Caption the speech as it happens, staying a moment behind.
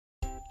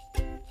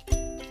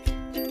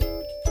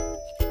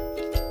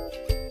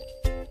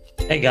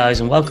Hey guys,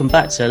 and welcome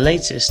back to the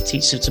latest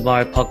Teach of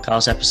Tomorrow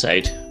podcast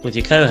episode with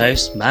your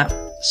co-host Matt,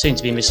 soon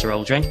to be Mr.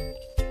 Aldring,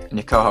 and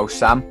your co-host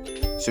Sam,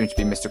 soon to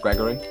be Mr.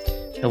 Gregory.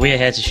 And we are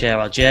here to share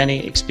our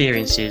journey,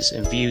 experiences,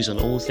 and views on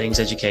all things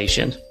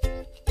education.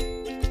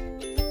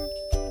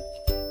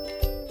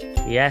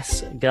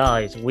 Yes,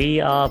 guys,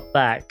 we are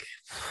back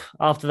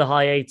after the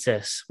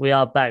hiatus. We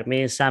are back,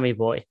 me and Sammy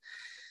boy.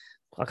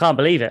 I can't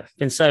believe it. It's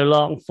been so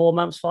long, 4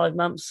 months, 5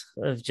 months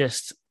of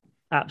just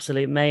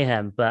absolute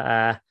mayhem.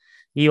 But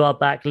you are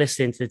back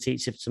listening to the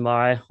Teacher of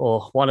Tomorrow,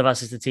 or one of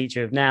us is the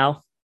teacher of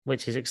now,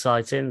 which is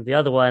exciting. The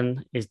other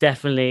one is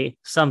definitely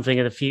something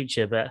of the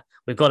future, but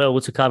we've got it all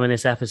to come in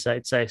this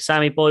episode. So,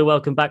 Sammy boy,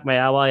 welcome back, mate.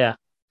 How are you?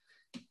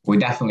 We'll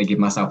definitely give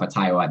myself a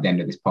title at the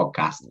end of this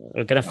podcast.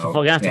 We're going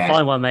to have to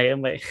find one, mate,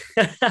 aren't we?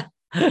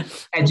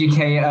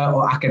 Educator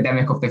or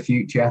academic of the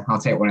future. I'll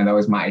take one of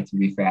those, Matty, to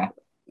be fair.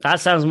 That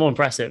sounds more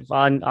impressive.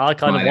 Yeah.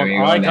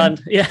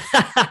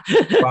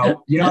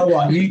 Well, you know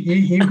what?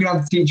 You can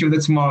have the teacher of the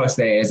tomorrow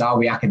status. I'll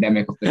be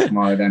academic of the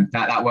tomorrow then.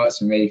 That works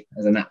for me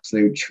as an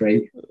absolute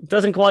treat. It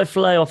doesn't quite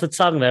flow off the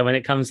tongue though when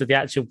it comes to the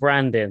actual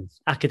branding.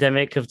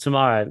 Academic of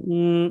tomorrow.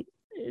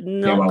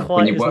 Not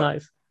quite as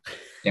nice.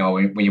 Yeah, well,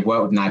 when you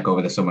work with Nike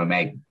over the summer,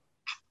 mate.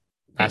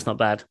 That's not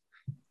bad.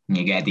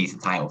 You get a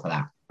decent title for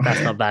that.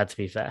 That's not bad, to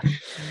be fair.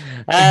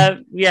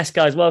 Yes,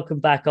 guys, welcome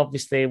back.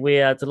 Obviously, we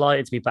are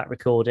delighted to be back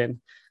recording.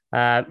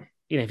 If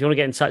you want to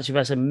get in touch with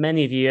us, and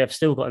many of you have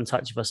still got in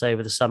touch with us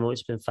over the summer, which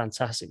has been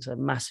fantastic. So, a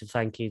massive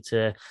thank you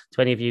to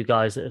any of you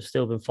guys that have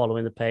still been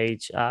following the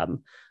page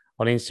on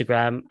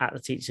Instagram at the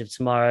Teacher of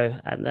Tomorrow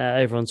and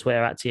over on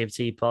Twitter at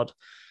TFT Pod.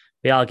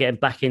 We are getting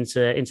back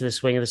into the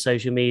swing of the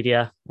social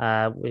media.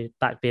 We're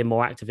back being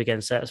more active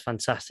again, so that's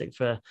fantastic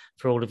for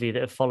all of you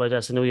that have followed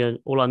us and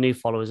all our new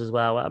followers as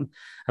well. And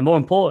more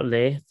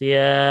importantly,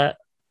 the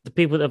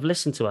people that have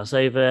listened to us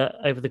over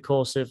the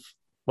course of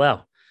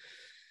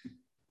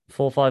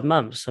 4 or 5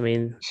 months. I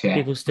mean,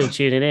 people still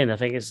tuning in. I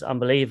think it's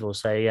unbelievable.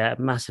 So yeah,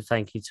 massive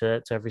thank you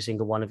to every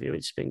single one of you.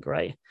 It's been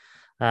great.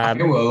 I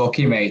think we're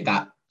lucky, mate,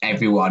 that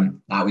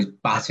everyone that was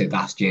battered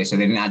last year, so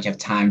they didn't actually have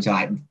time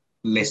to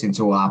listen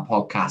to all our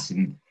podcasts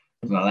and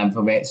the length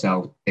of it,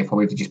 so they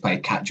probably just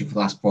played catch up for the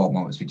last 4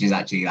 months, which is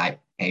actually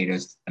paid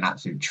us an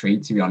absolute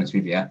treat, to be honest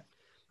with you.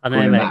 I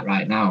know, mate. That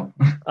right now.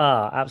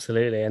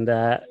 Absolutely. And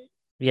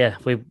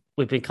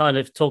we've been kind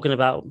of talking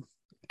about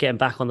getting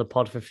back on the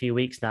pod for a few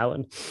weeks now,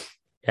 and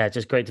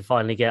just great to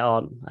finally get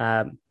on.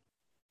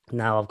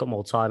 Now I've got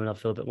more time and I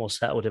feel a bit more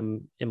settled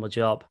in my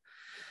job.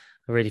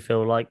 I really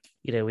feel like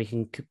we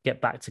can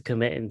get back to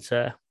committing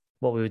to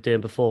what we were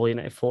doing before,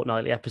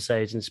 fortnightly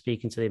episodes and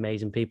speaking to the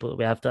amazing people that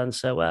we have done.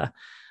 So,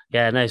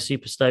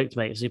 super stoked,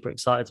 mate. Super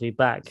excited to be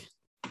back.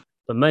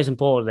 But most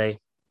importantly,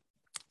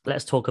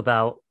 let's talk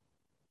about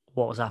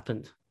what's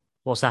happened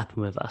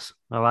with us.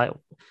 All right.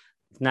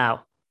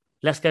 Now,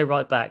 let's go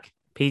right back.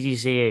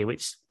 PGCE,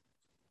 which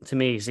to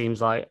me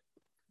seems like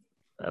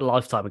a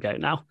lifetime ago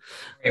now.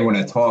 I want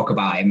to talk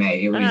about it,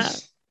 mate.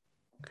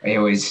 It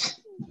was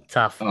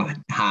tough.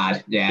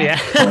 Hard. Yeah.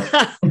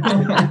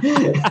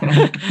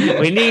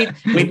 we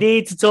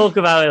need to talk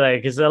about it though,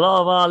 because a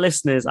lot of our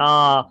listeners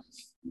are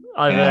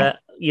either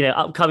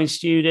upcoming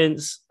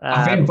students.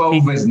 I think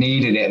both of us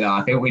needed it though.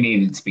 I think we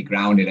needed to be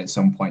grounded at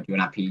some point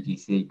during our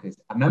PGC, because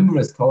I remember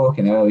us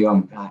talking early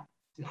on,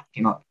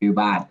 not too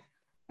bad.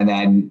 And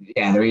then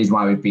the reason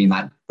why we've been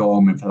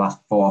dormant for the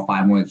last 4 or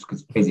 5 months,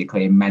 because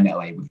physically and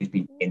mentally we've just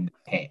been in the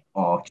pit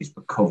or just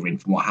recovering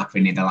from what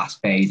happened in the last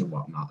phase and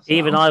whatnot. So,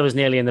 even I was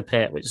nearly in the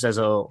pit, which says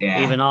all.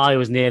 Yeah. Even I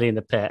was nearly in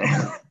the pit.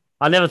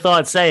 I never thought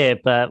I'd say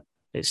it, but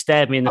it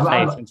stared me in the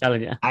face. I'm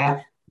telling you.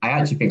 I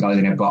actually think I was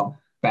in a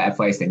better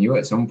place than you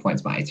at some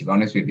points, Matty, to be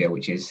honest with you,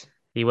 which is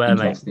you were,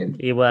 mate.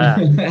 You were.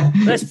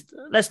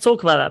 Let's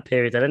talk about that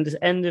period then.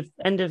 End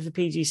of the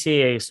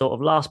PGCE, sort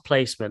of last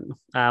placement.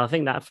 I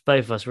think that for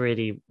both of us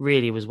really,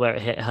 really was where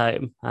it hit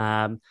home.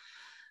 And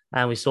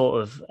we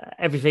sort of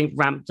everything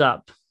ramped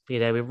up. We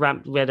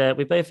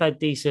both had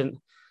decent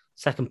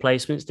second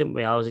placements, didn't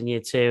we? I was in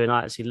year 2, and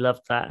I actually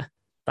loved that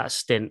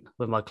stint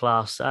with my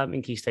class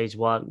in Key Stage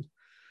 1.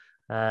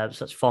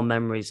 Such fond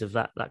memories of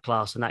that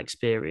class and that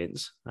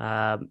experience.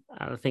 And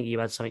I think you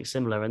had something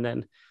similar. And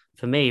then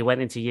for me,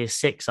 went into year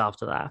 6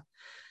 after that.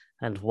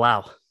 And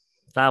wow,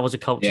 that was a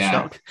culture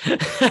shock.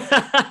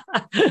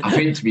 I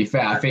think, to be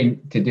fair,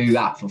 to do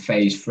that for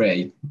phase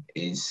 3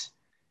 is,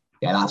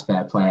 that's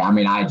fair play. I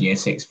mean, I had year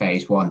 6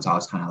 phase 1, so I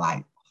was kind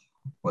of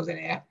wasn't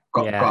here.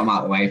 Got them out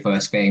of the way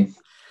first thing.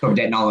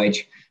 Subject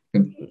knowledge.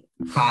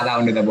 Part that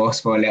under the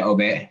bus for a little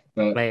bit.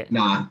 But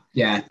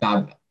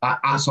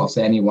hats off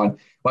to anyone.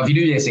 Well, if you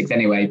do year 6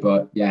 anyway,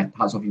 but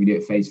hats off if you do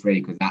it phase 3,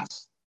 because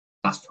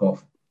that's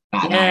tough.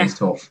 That is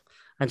tough.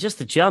 And just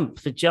the jump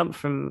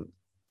from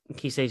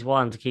Key Stage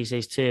 1 to Key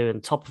Stage 2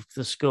 and top of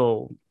the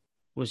school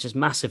was just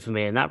massive for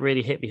me. And that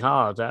really hit me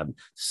hard.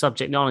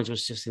 Subject knowledge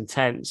was just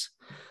intense.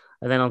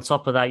 And then on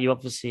top of that, we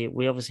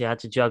obviously had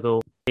to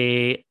juggle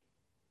the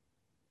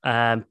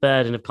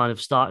burden of kind of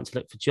starting to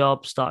look for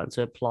jobs, starting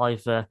to apply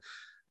for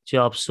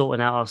jobs,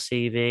 sorting out our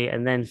CV,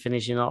 and then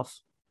finishing off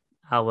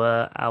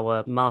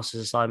our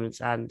master's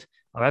assignments and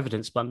our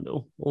evidence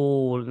bundle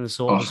all in the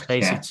sort of Oh,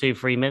 space yeah. of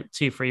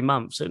 3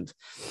 months, and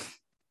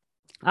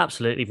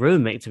absolutely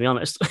ruined me, to be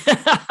honest.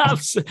 I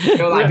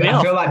feel like Ripped me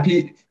I feel off. like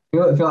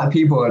feel like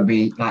people would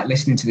be like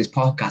listening to this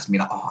podcast and be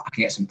like, oh, I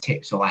can get some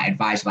tips or like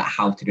advice about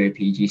how to do a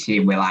PGC,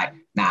 and we're like,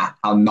 nah,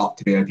 I'll not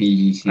to do a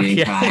PGC.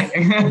 Yeah.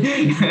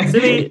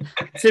 Right?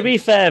 To be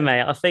fair,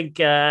 mate, I think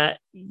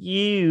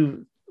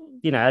you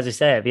know, as I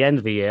say, at the end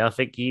of the year, I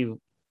think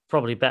you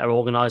probably better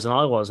organised than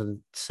I was, and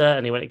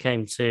certainly when it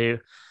came to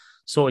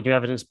sorting your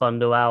evidence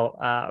bundle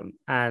out,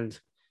 and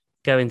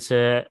going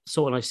to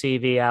sorting my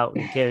CV out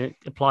and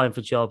applying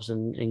for jobs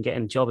and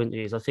getting job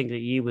interviews, I think that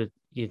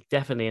you're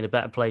definitely in a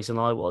better place than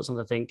I was, and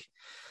I think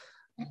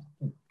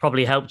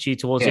probably helped you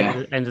towards Yeah.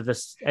 the end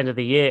of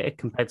the year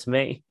compared to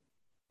me.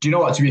 Do you know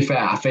what? To be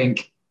fair, I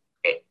think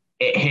it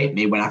hit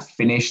me when I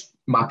finished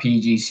my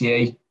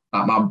PGCE.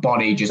 Like my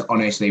body just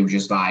honestly was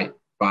just like,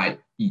 right,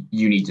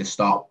 you need to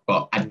stop.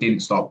 But I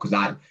didn't stop because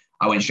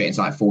I went straight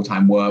into like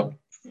full-time work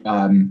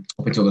up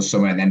until the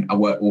summer, and then I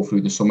worked all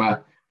through the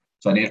summer.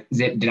 So I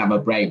didn't have a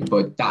break.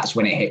 But that's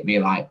when it hit me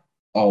like,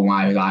 oh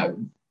my, like,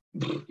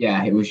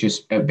 yeah, it was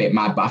just a bit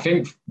mad. But I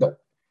think the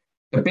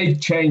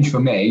big change for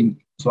me,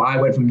 so I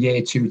went from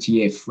year 2 to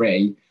year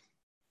 3,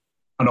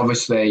 and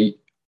obviously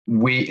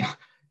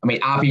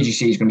our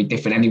PGC is going to be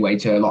different anyway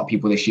to a lot of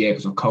people this year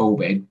because of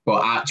COVID.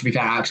 But to be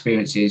fair, our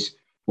experiences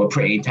were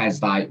pretty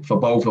intense. Like for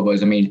both of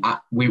us, I mean,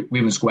 we were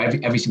in school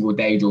every single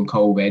day during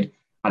COVID.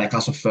 I had a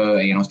class of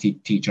 30 and I was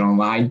teaching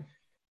online.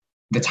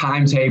 The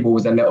timetable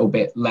was a little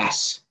bit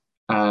less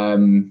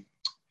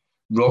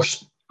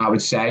rushed, I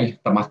would say,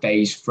 than my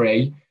phase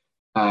 3.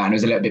 And it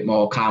was a little bit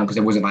more calm because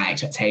there wasn't like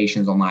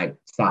expectations on like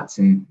stats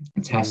and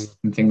tests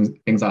and things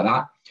like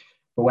that.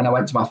 But when I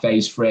went to my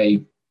phase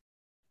 3,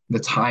 the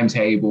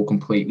timetable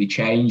completely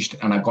changed,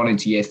 and I've gone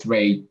into year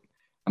 3,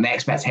 and the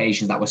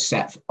expectations that were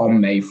set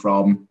on me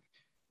from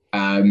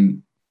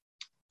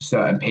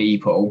certain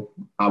people,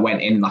 I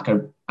went in like at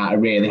a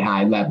really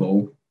high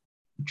level,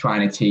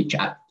 trying to teach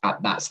at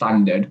that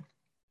standard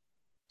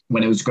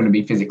when it was going to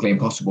be physically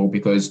impossible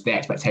because the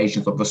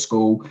expectations of the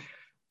school,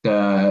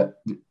 the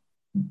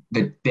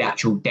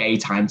actual day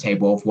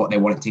timetable of what they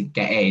wanted to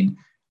get in,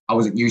 I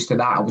wasn't used to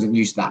that. I wasn't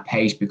used to that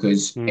pace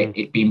because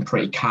it been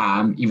pretty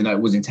calm, even though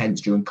it was intense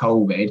during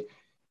COVID.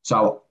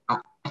 So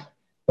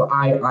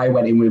I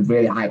went in with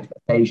really high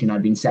expectation.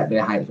 I'd been set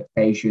really high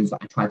expectations. I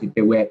tried to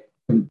do it,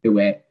 couldn't do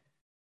it,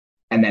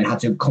 and then had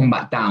to come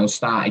back down,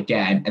 start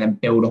again, and then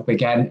build up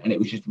again. And it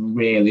was just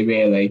really,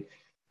 really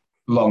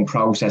long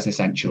process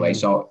essentially.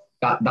 So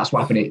that's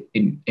what happened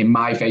in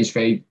my phase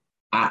 3.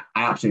 I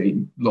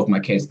absolutely love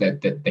my kids.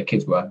 The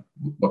kids were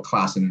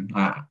class, and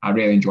I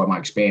really enjoyed my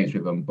experience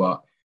with them.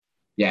 But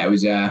yeah, it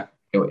was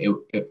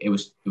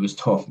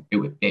tough.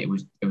 It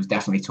was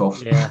definitely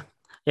tough.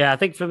 Yeah. I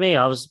think for me,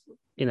 I was,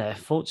 you know,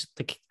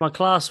 fortunate. My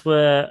class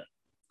were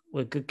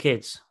good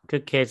kids.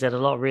 Good kids. They had a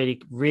lot of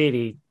really,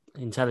 really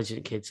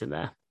intelligent kids in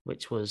there,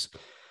 which was,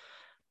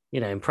 you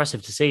know,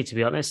 impressive to see, to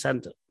be honest.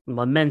 And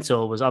my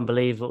mentor was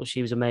unbelievable.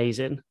 She was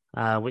amazing.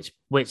 Which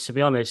to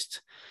be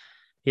honest,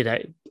 you know,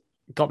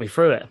 got me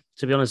through it,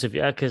 to be honest with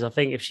you, because I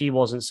think if she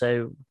wasn't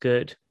so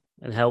good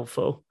and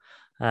helpful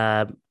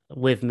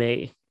with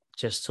me,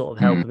 just sort of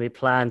helping me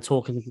plan,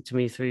 talking to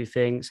me through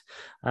things,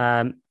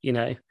 you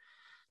know,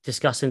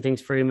 discussing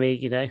things through me,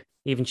 you know,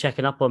 even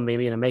checking up on me,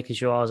 you know, making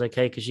sure I was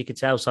okay, because you could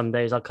tell some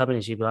days I'd come in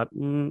and she'd be like,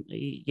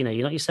 you know,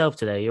 you're not yourself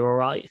today, you're all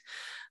right.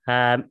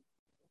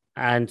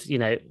 And, you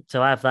know,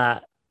 to have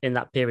that in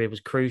that period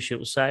was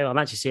crucial. So I'm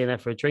actually seeing her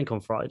for a drink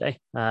on Friday.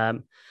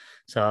 So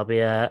I'll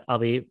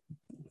be,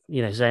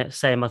 you know,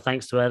 saying my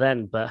thanks to her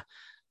then. But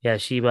yeah,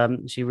 she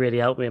really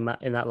helped me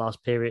in that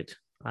last period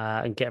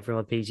and get through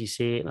my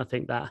PGC. And I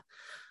think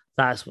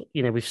that's,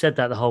 you know, we've said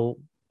that the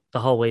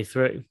whole way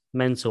through.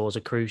 Mentors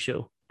are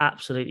crucial,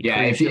 absolutely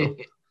crucial.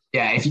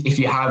 If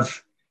you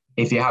have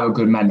a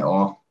good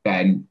mentor,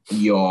 then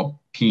your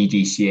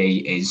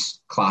PGCE is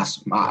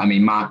class. I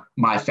mean,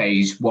 my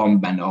phase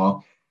 1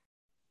 mentor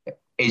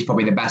is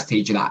probably the best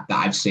teacher that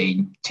I've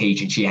seen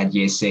teach, and she had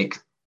year 6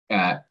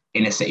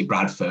 inner city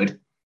Bradford.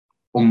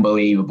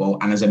 Unbelievable.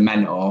 And as a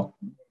mentor,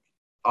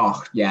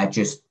 oh yeah,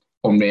 just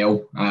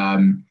unreal.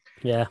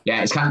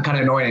 It's kind of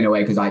annoying in a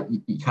way because like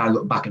you kind of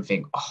look back and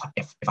think, oh,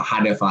 if I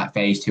had her for like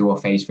phase 2 or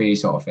phase 3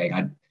 sort of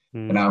thing,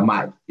 you know,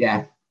 might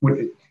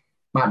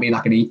be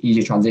like an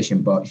easier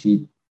transition. But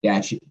she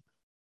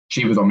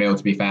was unreal,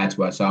 to be fair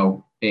to her.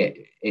 So if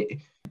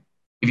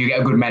you get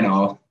a good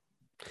mentor,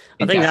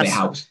 it definitely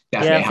helps.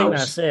 I think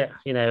that's it.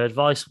 You know,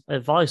 advice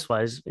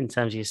wise, in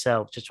terms of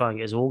yourself, just try and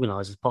get as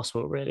organised as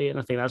possible, really. And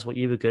I think that's what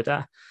you were good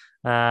at,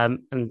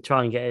 and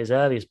try and get it as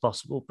early as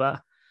possible.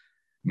 But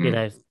you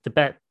know,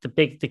 the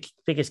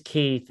biggest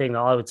key thing that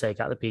I would take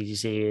out of the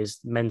PGC is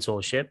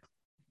mentorship.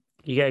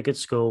 You get a good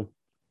school,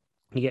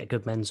 you get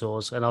good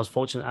mentors, and I was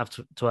fortunate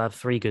to have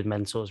 3 good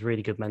mentors,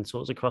 really good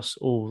mentors across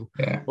all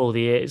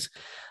the years.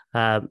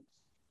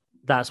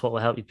 That's what will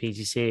help you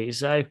PGC.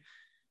 So,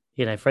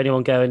 you know, for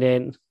anyone going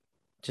in,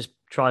 just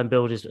try and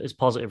build as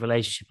positive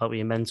relationship up with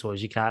your mentor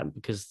as you can,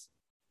 because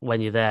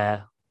when you're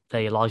there,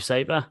 they're your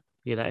lifesaver.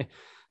 You know,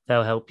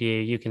 they'll help you,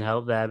 you can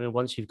help them. And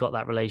once you've got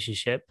that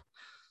relationship,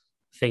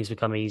 things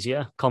become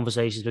easier,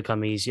 conversations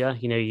become easier.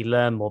 You know, you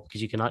learn more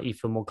because you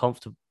feel more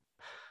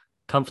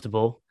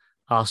comfortable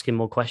asking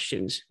more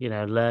questions, you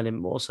know, learning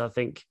more. So I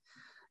think,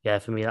 yeah,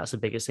 for me, that's the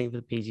biggest thing for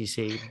the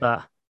PGC.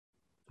 But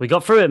we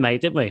got through it,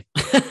 mate, didn't we?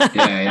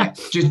 Yeah.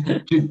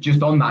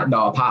 Just on that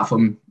note, apart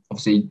from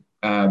obviously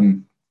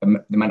the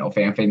mental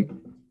thing, I think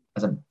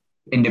as an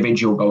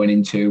individual going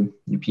into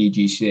the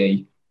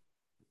PGC,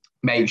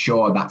 make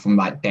sure that from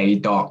like day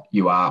dot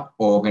you are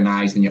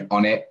organised and you're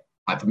on it.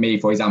 Like for me,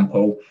 for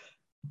example,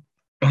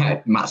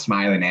 Matt's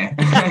smiling here.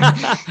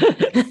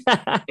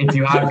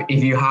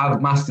 if you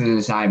have master's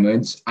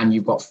assignments and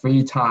you've got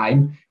free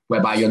time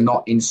whereby you're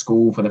not in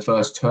school for the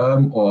first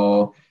term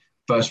or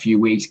first few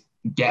weeks,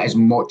 get as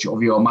much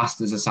of your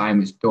master's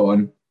assignments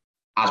done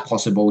as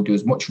possible. Do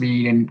as much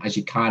reading as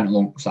you can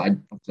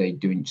alongside obviously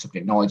doing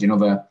subject knowledge and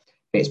other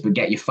bits, but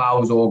get your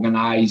files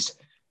organised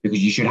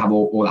because you should have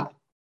all that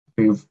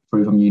through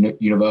from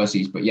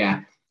universities. But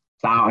yeah,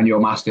 start on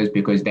your masters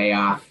because they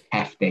are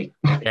hefty.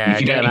 Yeah,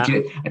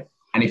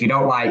 if you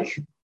don't like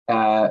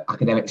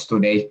academic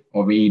study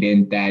or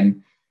reading,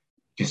 then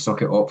just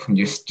suck it up and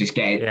just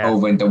get it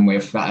over and done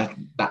with. That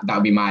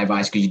would be my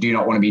advice, because you do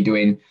not want to be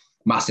doing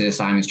master's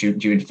assignments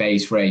during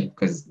phase 3,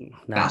 because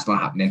that's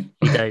not happening.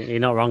 You're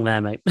not wrong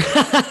there, mate.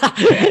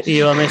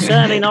 You are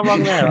certainly not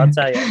wrong there, I'll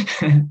tell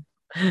you.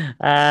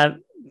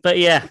 But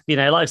yeah, you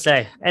know, like I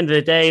say, end of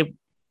the day,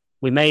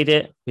 we made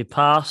it. We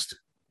passed.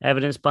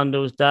 Evidence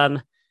bundle's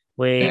done.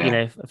 We, you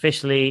know,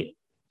 officially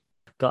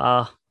got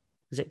our,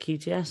 is it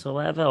QTS or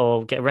whatever,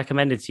 or get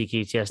recommended to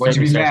QTS? Well, to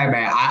be fair,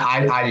 mate,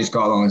 I just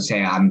got along and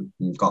say I've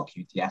got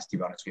QTS, to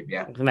be honest with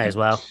you. May as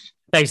well.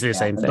 Basically the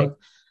same thing.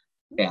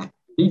 Yeah.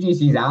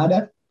 PGC's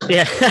harder.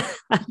 Yeah.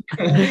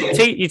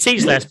 You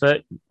teach less,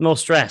 but more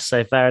stress,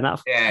 so fair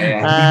enough.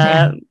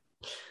 Yeah.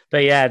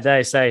 But yeah,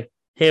 no, so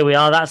here we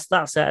are. That's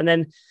it. And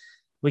then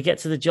we get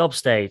to the job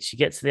stage. You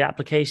get to the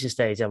application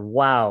stage, and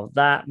wow,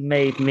 that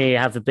made me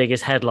have the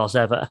biggest head loss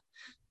ever.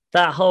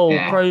 That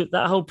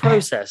whole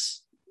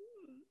process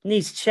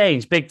needs to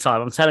change big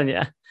time. I'm telling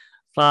you.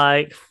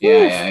 Like,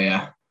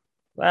 yeah.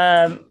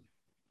 Where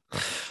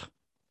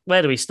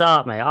do we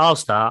start, mate? I'll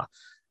start.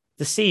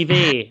 The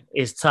CV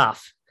is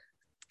tough.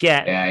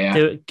 Get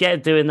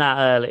doing that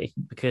early,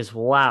 because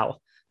wow,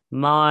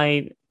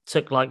 mine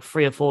took like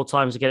 3 or 4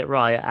 times to get it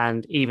right,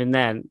 and even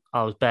then,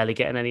 I was barely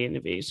getting any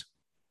interviews.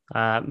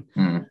 And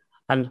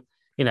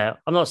you know,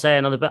 I'm not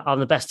saying I'm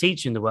the best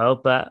teacher in the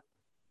world, but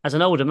as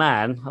an older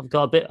man, I've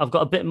got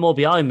a bit more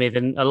behind me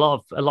than a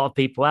lot of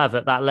people have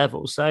at that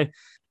level. So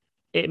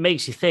it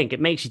makes you think,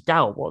 it makes you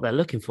doubt what they're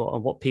looking for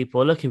and what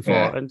people are looking for.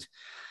 Yeah. And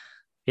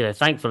you know,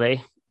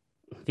 thankfully,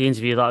 the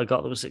interview that I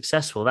got that was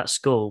successful, that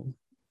school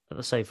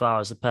so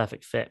far is the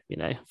perfect fit. You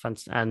know,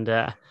 and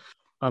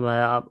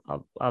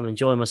I'm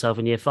enjoying myself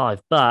in year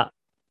 5. But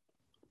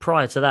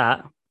prior to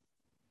that,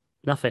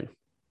 nothing,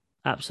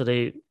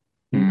 absolute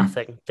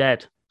nothing,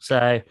 dead.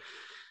 So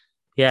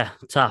yeah,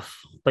 tough.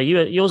 But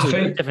yours is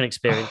a different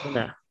experience, isn't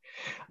it?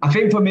 I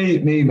think for me,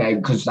 mate,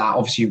 because that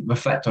obviously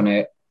reflect on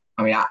it.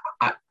 I mean,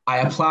 I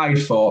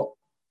applied for.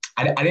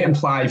 I didn't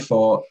apply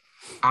for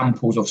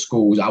amples of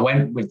schools. I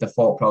went with the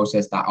thought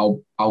process that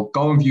I'll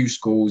go and view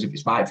schools. If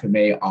it's right for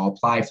me, I'll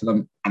apply for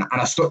them, and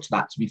I stuck to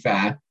that, to be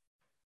fair.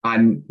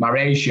 And my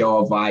ratio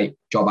of like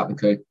job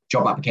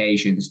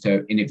applications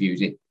to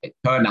interviews, it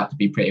turned out to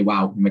be pretty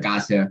well in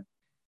regards to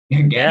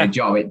getting a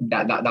job.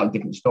 That was a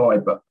different story.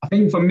 But I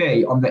think for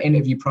me, on the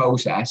interview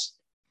process,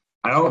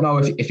 I don't know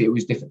if it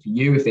was different for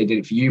you, if they did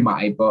it for you,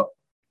 Matty, but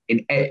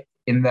in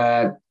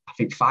the, I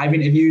think 5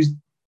 interviews,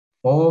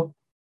 4,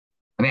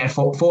 and they had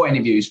 4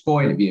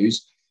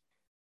 interviews.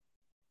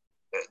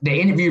 The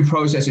interview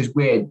process is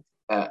weird.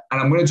 And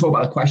I'm going to talk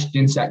about the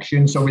question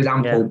section. So, for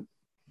example,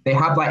 they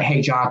have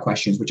like HR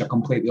questions, which I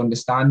completely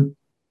understand.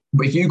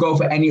 But if you go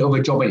for any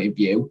other job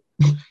interview,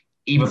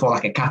 either for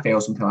like a cafe or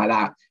something like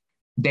that,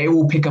 they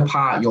will pick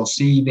apart your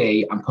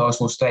CV and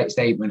personal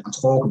statement and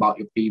talk about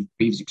your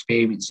previous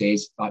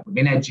experiences, like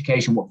within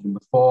education, what you've done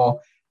before,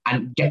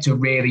 and get to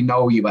really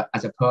know you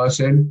as a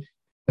person.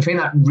 The thing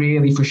that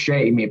really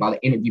frustrated me about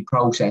the interview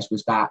process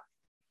was that,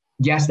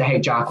 yes, the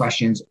HR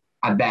questions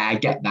are there, I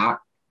get that,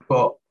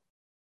 but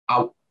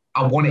I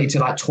wanted to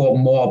like talk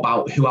more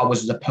about who I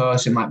was as a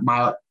person, like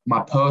my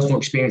personal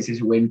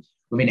experiences within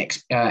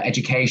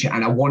education,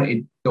 and I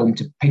wanted them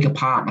to pick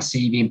apart my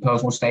CV and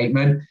personal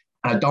statement.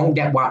 And I don't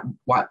get why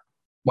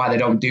they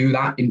don't do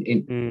that,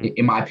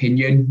 in my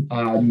opinion.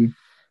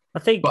 I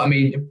think. But I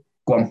mean,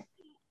 go on.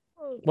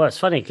 Well, it's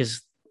funny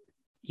because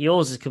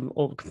yours is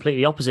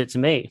completely opposite to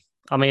me.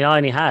 I mean, I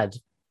only had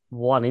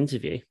 1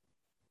 interview,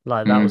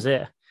 like that was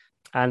it.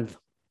 And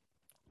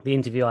the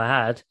interview I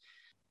had,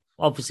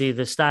 obviously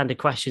the standard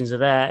questions are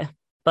there,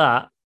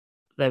 but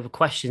there were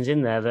questions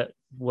in there that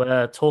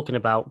were talking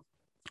about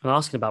and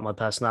asking about my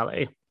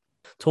personality,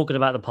 talking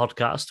about the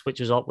podcast, which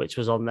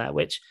was on there,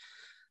 which,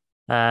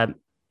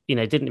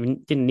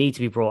 didn't need to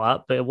be brought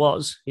up, but it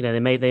was. They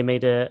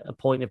made a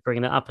point of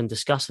bringing it up and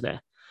discussing it.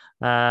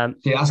 Yeah,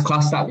 that's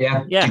class. That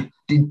yeah,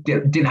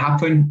 didn't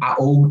happen at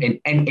all in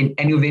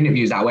any of the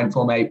interviews that I went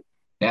for, mate.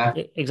 Yeah,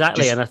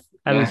 exactly.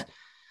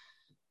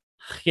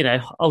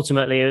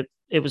 Ultimately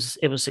it was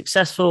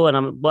successful, and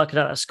I'm working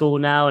at that school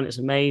now, and it's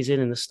amazing,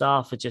 and the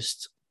staff are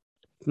just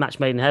match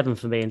made in heaven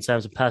for me in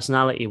terms of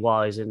personality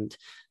wise and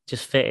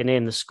just fitting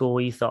in. The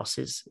school ethos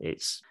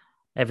it's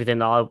everything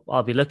that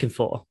I'll be looking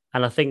for.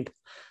 And I think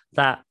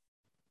that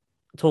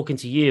talking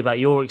to you about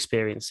your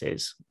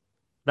experiences,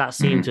 that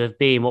seemed to have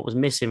been what was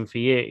missing for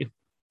you,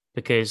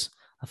 because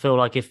I feel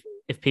like if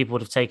people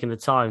would have taken the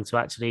time to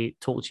actually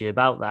talk to you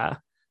about that,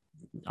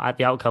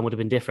 the outcome would have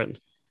been different.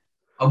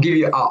 I'll give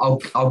you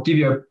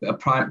a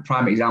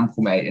prime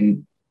example, mate,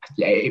 and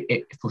yeah,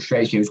 it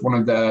frustrates you. It was one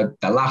of the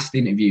last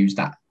interviews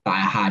that I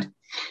had,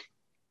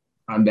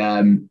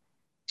 and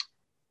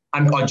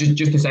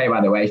just to say,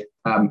 by the way,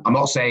 I'm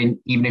not saying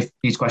even if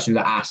these questions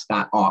are asked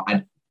that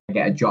I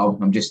get a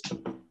job. I'm just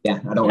I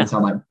don't want to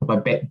sound like a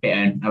bit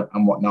bitter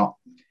and whatnot.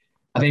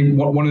 I think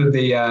one of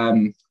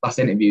the last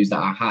interviews that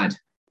I had,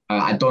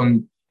 I'd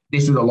done.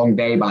 This was a long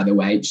day, by the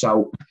way.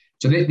 So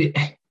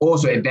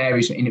also it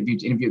varies from interview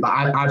to interview.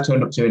 Like I've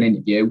turned up to an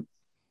interview,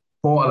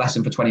 taught a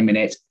lesson for 20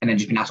 minutes, and then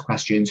just been asked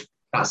questions.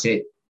 That's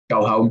it.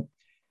 Go home.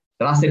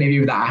 The last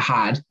interview that I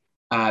had,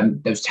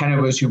 there was 10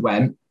 of us who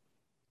went.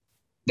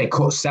 They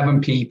cut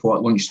 7 people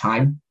at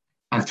lunchtime,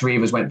 and 3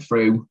 of us went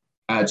through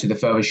to the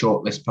further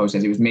shortlist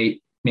process. It was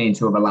me and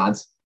 2 other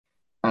lads.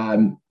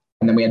 And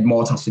then we had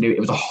more tasks to do. It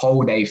was a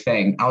whole day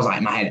thing. I was like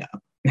in my head,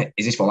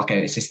 is this for like an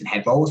assistant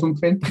head role or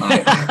something?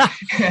 Like,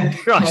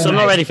 Christ, I'm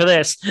not ready for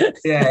this.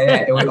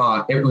 yeah. It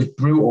was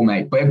brutal,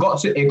 mate. But it got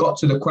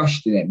to the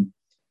questioning,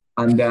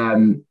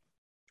 and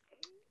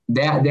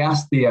they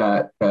asked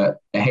the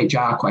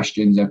HR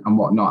questions and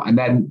whatnot. And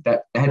then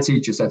the head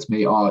teacher said to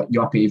me, "Oh,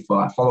 you happy for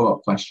like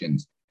follow-up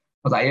questions?"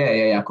 I was like,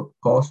 yeah, of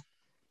course.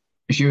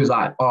 And she was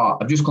like, "Oh,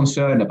 I'm just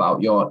concerned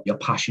about your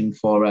passion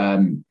for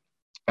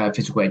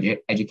physical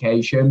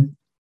education."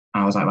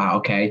 And I was like, "Right,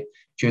 okay."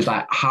 She was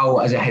like, "How,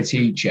 as a head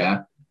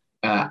teacher,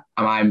 am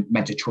I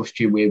meant to trust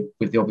you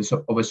with the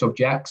other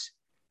subjects?"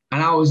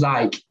 And I was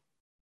like,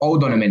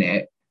 "Hold on a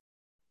minute.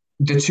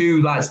 The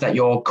 2 lads that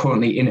you're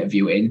currently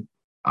interviewing,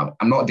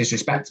 I'm not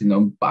disrespecting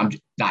them, but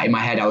in my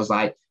head, I was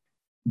like,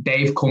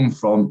 they've come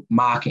from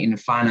marketing and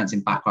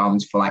financing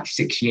backgrounds for like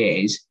 6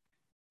 years,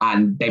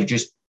 and they've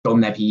just done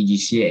their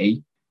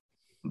PGCE.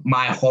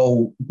 My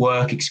whole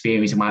work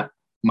experience and my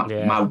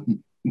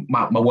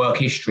work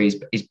history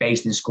is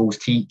based in schools,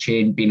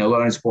 teaching, being a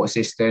learning support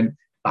assistant.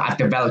 But I've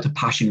developed a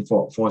passion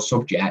for a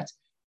subject."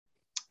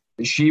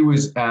 She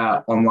was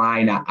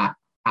online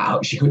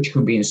she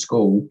couldn't be in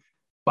school,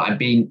 but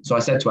so I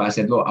said to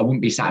her, "Look, I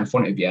wouldn't be sat in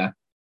front of you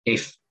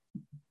if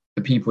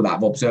the people that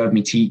have observed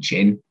me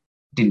teaching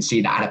didn't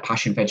see that I had a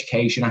passion for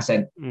education." I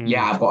said,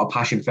 "Yeah, I've got a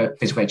passion for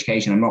physical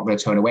education. I'm not going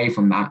to turn away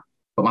from that,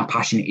 but my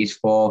passion is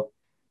for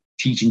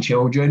teaching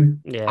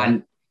children." Yeah.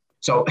 And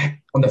so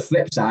on the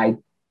flip side,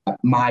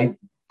 my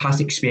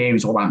past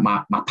experience or like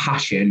my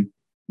passion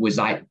was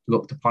like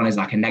looked upon as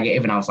like a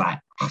negative, and I was like,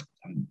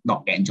 "I'm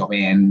not getting a job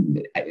here,"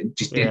 and I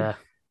just didn't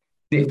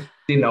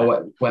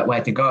know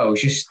where to go. It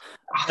was just,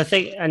 I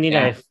think, and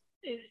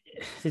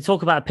they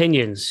talk about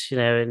opinions,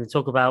 and they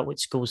talk about which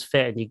schools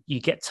fit, and you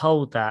get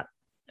told that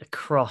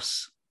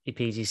across the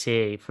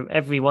PGCE from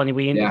everyone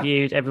we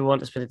interviewed, everyone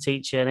that's been a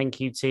teacher and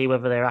NQT,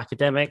 whether they're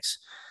academics,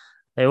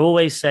 they're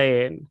always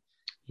saying,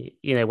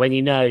 when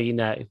you know,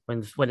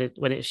 when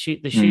the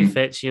shoe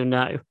fits, you'll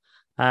know.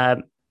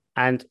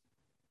 And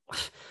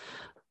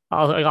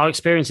our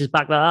experiences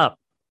back that up.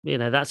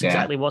 That's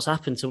exactly what's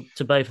happened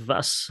to both of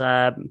us.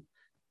 And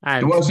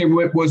the one thing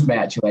was, mate,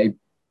 actually,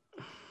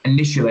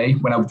 initially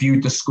when I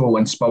viewed the school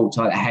and spoke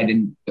to the head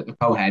and the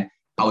co-head,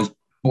 I was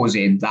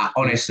buzzing. That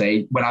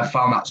honestly, when I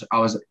found that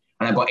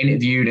I got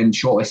interviewed and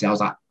shortlisted, I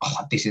was like,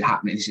 "Oh, this is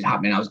happening.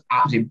 I was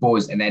absolutely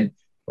buzzed. And then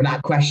when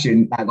that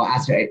question that got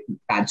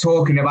asked,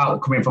 talking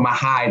about coming from a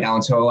high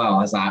down to a low,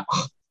 I was like,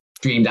 oh,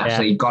 dreams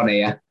actually gone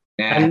here.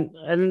 Yeah.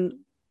 And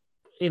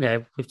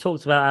we've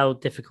talked about how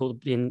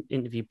difficult the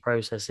interview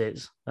process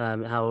is,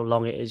 how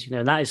long it is,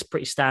 and that is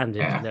pretty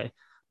standard,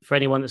 for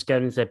anyone that's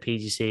going into their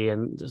PGC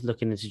and just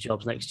looking into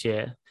jobs next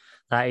year.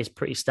 That is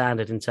pretty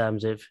standard in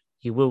terms of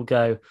you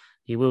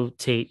will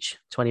teach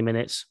 20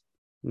 minutes,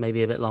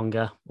 maybe a bit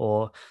longer,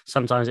 or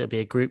sometimes it'll be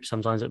a group,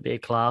 sometimes it'll be a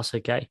class.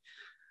 Okay.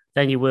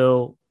 Then you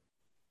will,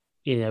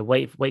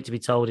 wait to be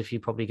told if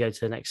you probably go to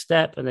the next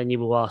step, and then you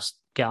will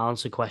get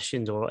answer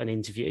questions or an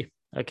interview.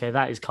 Okay,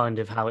 that is kind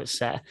of how it's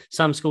set.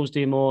 Some schools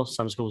do more,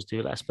 some schools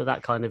do less, but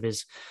that kind of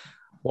is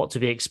what to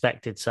be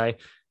expected. So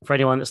for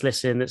anyone that's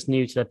listening, that's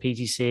new to their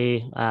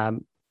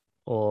PGC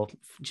or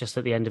just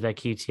at the end of their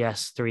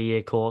QTS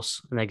 3-year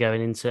course, and they're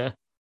going into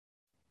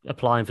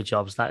applying for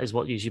jobs, that is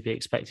what you should be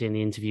expecting in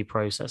the interview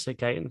process.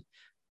 Okay, and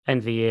end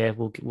of the year,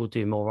 we'll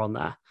do more on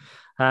that.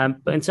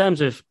 But in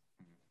terms of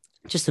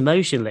just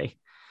emotionally,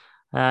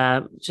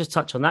 just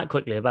touch on that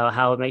quickly about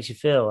how it makes you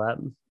feel,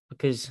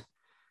 because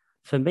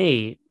for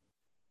me,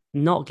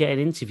 not getting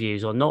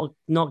interviews or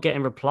not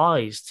getting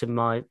replies to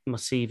my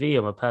CV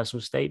or my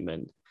personal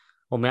statement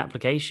or my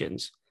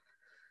applications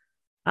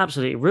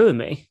absolutely ruined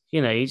me.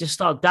 You just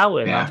start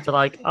doubting Yeah.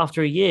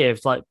 after a year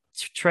of like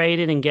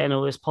trading and getting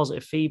all this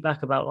positive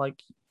feedback about like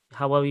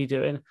how well you're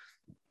doing.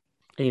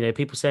 And,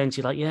 people saying to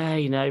you like, yeah,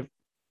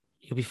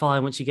 you'll be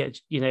fine once you get,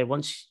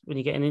 when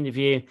you get an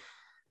interview,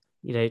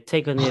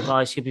 take on the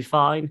advice, you'll be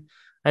fine.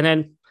 And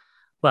then,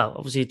 well,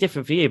 obviously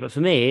different for you, but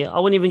for me, I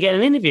wouldn't even get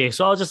an interview.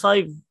 So I was just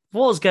like,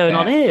 what's going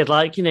on here?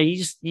 Like,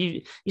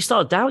 you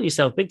start doubting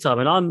yourself big time.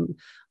 And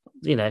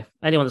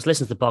anyone that's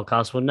listened to the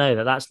podcast will know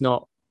that that's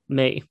not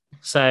me.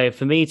 So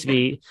for me to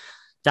be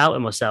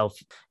doubting myself,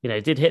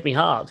 did hit me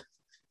hard.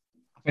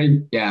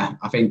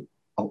 I think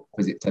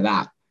opposite to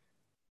that,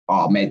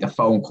 oh mate, the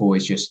phone call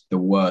is just the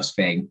worst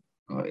thing.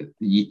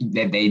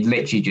 They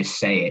literally just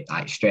say it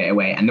like straight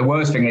away. And the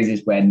worst thing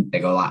is when they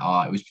go like,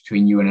 oh, it was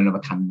between you and another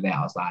candidate.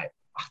 I was like,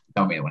 I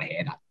don't really want to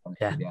hear that.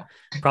 Yeah.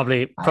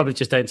 Probably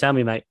just don't tell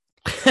me, mate.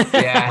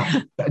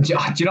 Yeah. Do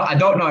you know, I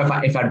don't know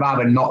if I'd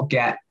rather not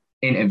get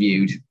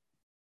interviewed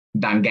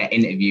than get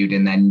interviewed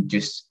and then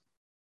just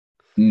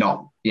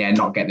not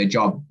get the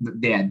job.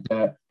 There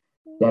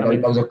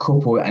was a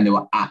couple and they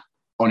were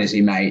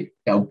honestly, mate,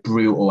 they were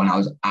brutal, and I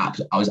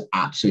was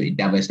absolutely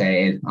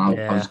devastated.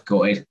 I was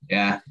gutted.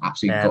 Yeah,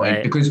 absolutely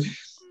gutted. Mate.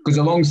 Because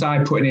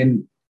alongside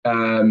putting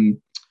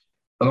in,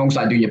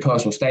 alongside doing your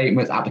personal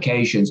statements,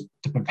 applications,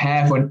 to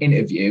prepare for an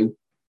interview,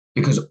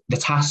 because the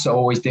tasks are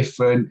always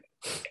different.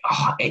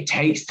 Oh, it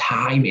takes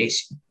time.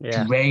 It's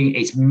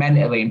it's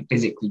mentally and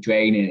physically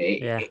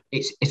draining.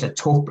 It's a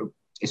tough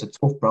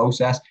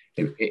process.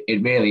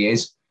 It really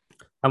is.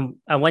 And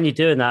when you're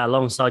doing that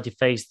alongside your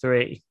phase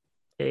 3,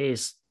 it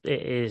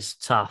is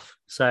tough.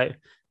 So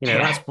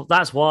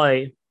that's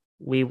why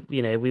we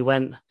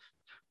went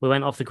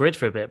off the grid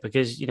for a bit,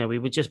 because we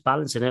were just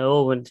balancing it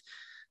all, and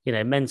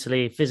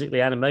mentally,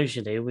 physically, and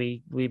emotionally,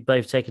 we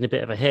both taken a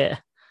bit of a hit.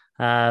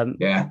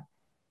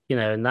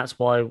 And that's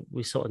why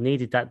we sort of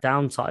needed that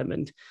downtime.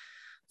 And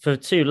for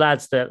two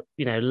lads that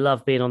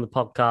love being on the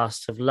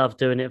podcast, have loved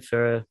doing it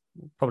for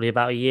probably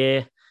about a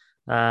year,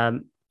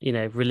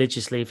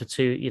 religiously for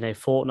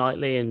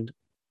fortnightly, and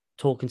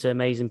talking to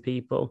amazing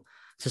people,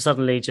 to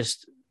suddenly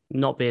just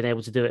not being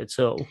able to do it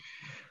at all.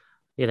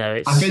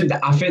 I think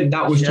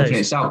that was tough in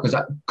itself, because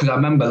I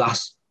remember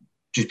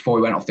just before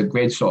we went off the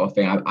grid sort of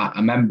thing, I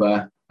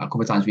remember a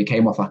couple of times we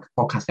came off like a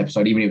podcast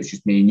episode, even if it was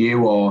just me and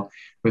you or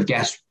with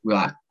guests, we're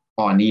like,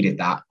 oh, I needed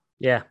that.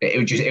 Yeah.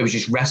 It was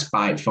just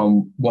respite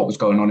from what was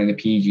going on in the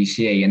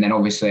PGCE. And then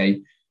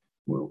obviously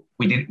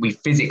we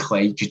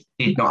physically just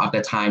did not have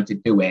the time to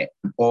do it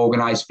and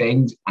organise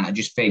things. And I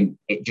just think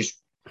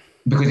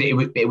because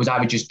it was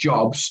either just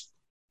jobs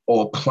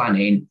or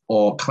planning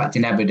or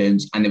collecting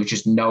evidence, and there was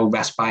just no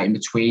respite in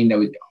between.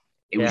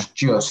 It was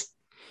just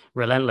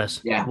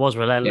relentless. Yeah. It was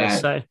relentless. Yeah.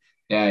 So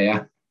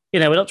yeah.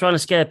 We're not trying to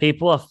scare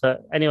people off,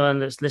 but anyone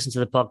that's listened to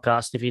the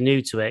podcast, if you're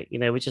new to it,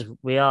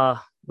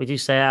 we do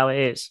say how it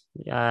is.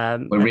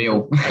 We're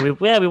real.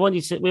 We want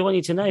you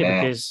to know,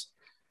 because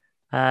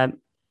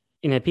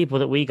people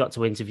that we got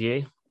to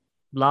interview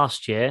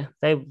last year,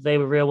 they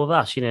were real with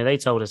us. They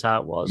told us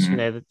how it was.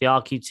 The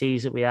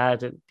RQTs that we had,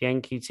 the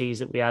NQTs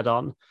that we had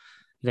on,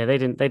 they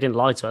didn't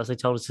lie to us. They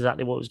told us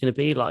exactly what it was going to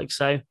be like.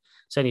 So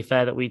it's only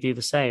fair that we do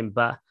the same.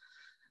 But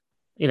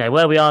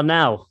where we are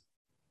now,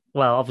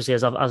 well, obviously,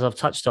 as I've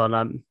touched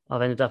on,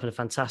 I've ended up in a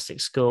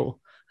fantastic school.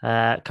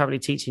 Currently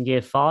teaching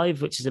year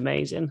 5, which is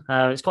amazing.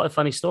 It's quite a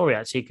funny story,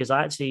 actually, because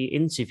I actually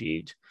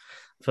interviewed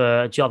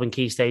for a job in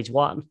Key Stage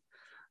 1.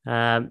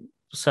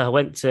 So I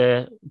went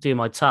to do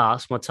my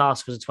task. My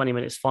task was a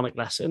 20-minute phonic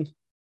lesson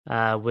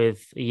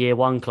with a year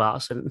 1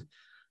 class, and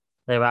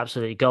they were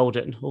absolutely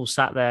golden, all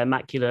sat there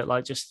immaculate,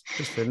 like just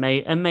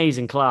an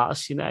amazing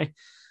class, and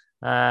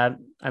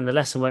the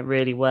lesson went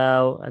really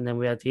well. And then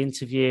we had the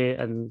interview,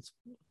 and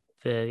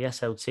the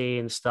SLT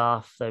and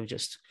staff, they were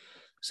just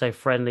so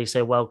friendly,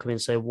 so welcoming,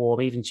 so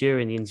warm, even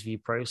during the interview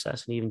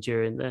process and even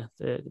during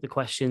the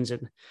questions.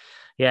 And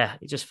yeah,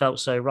 it just felt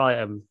so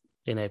right.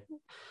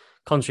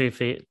 Contrary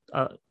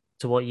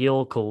to what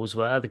your calls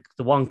were,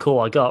 the one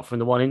call I got from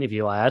the one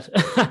interview I had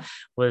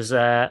was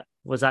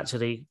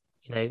actually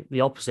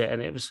the opposite,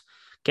 and it was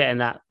getting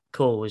that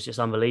call was just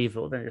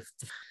unbelievable.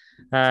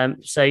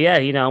 So yeah,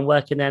 I'm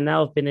working there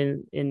now. I've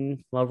been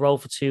in my role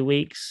for 2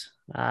 weeks,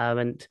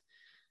 and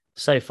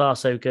so far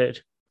so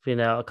good.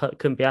 I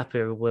couldn't be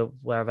happier with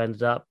where I've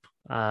ended up.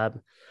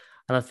 And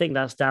I think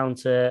that's down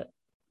to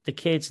the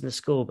kids in the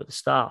school, but the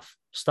staff.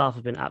 Staff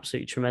have been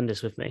absolutely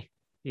tremendous with me,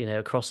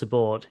 across the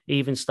board.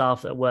 Even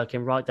staff that are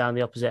working right down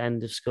the opposite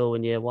end of school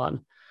in year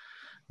 1.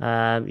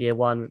 Year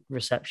 1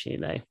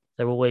 reception,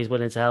 they're always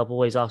willing to help,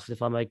 always asking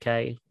if I'm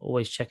okay,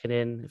 always checking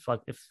in if I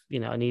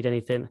need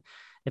anything.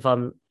 If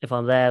I'm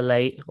there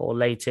late or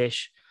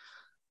late-ish,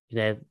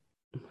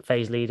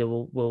 phase leader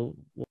will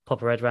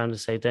pop her head around and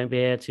say, don't be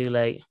here too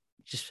late.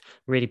 Just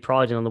really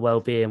priding on the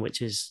well-being,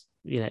 which is,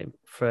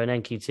 for an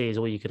NQT is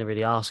all you can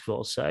really ask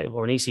for. So,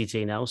 or an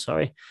ECT now,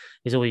 sorry,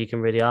 is all you can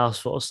really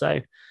ask for. So,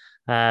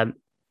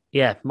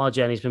 yeah, my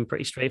journey's been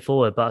pretty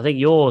straightforward, but I think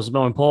yours,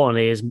 more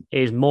importantly,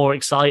 is more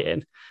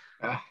exciting.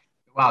 Uh,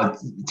 well,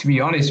 to be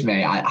honest,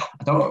 mate, I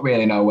don't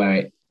really know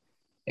where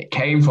it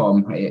came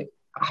from.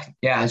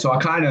 Yeah, so I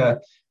kind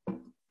of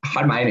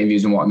had my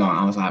interviews and whatnot.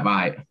 I was like,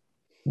 right,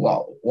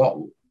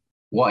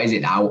 what is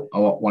it that I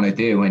want to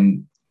do?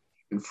 And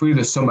through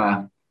the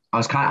summer,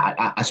 I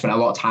spent a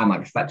lot of time like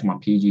reflecting on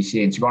my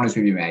PGC. And to be honest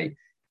with you, mate,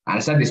 and I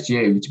said this to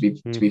you,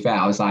 to be fair,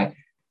 I was like,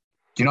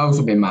 do you know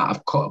something, Matt?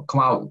 I've come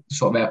out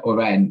sort of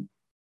other end.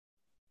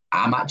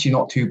 I'm actually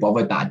not too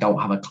bothered that I don't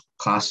have a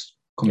class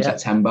come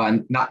September.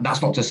 And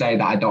that's not to say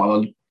that I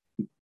don't have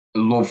a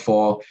love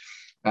for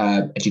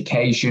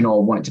education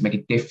or wanting to make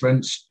a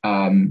difference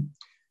to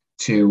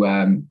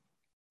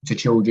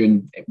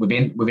children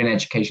within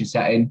education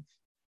setting.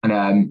 And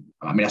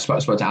I mean, I spoke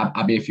to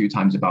Abby a few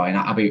times about it,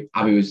 and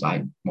Abby was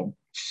like, well,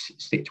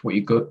 stick to what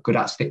you're good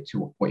at, stick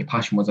to what your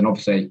passion was. And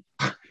obviously,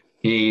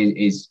 he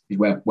is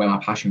where my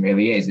passion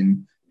really is.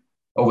 And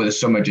over the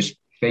summer, just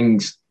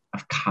things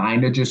have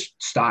kind of just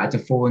started to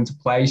fall into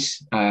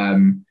place.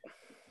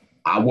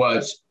 I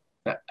worked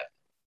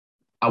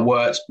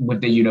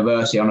with the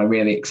university on a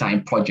really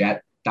exciting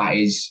project that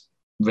is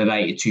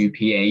related to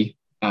PE,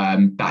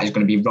 that is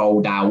going to be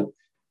rolled out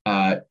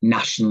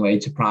nationally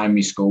to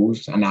primary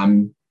schools, and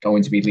I'm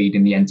going to be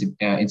leading the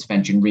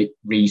intervention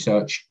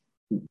research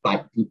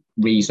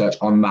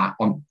on that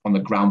on the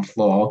ground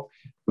floor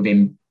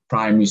within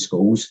primary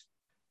schools.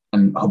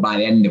 And by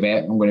the end of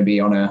it, I'm going to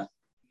be on a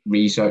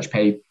research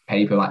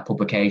paper like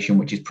publication,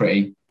 which is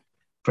pretty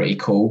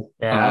cool.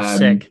 Yeah, that's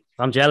sick.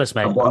 I'm jealous,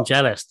 mate. I'm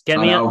jealous. Get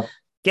me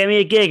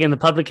a gig in the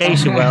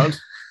publication world.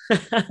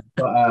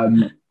 But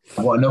I've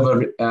got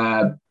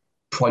another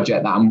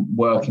project that I'm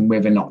working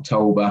with in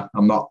October.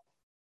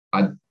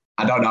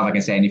 I don't know if I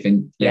can say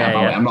anything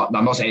about it. I'm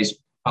not saying it's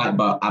right,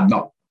 but I don't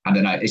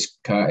know. It's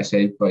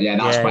courtesy, but yeah,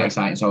 that's quite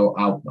exciting. So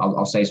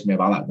I'll say something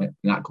about that when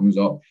that comes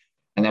up.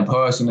 And then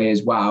personally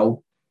as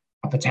well,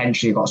 I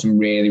potentially got some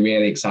really,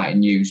 really exciting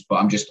news, but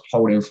I'm just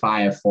holding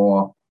fire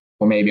for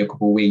maybe a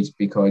couple of weeks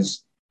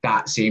because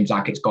that seems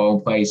like it's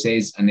going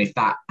places. And if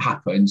that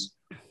happens,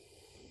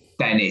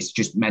 then it's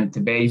just meant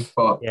to be.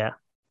 But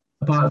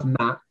apart from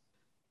that,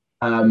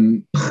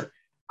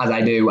 as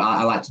I do,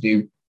 I like to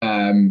do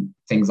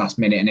things last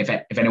minute. And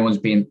if anyone's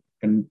been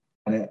an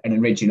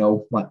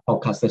original like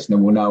podcast listener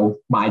will know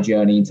my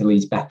journey into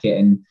Leeds Beckett,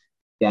 and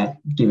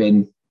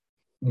giving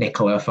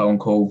Nicola a phone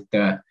call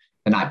the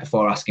night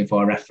before asking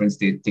for a reference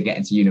to get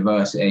into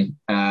university.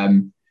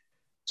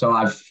 So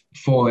I've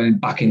fallen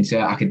back into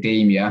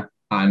academia,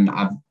 and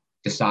I've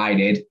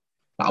decided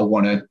that I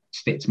want to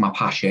stick to my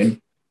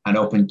passion and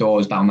open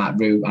doors down that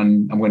route.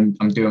 And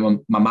I'm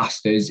doing my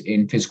master's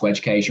in physical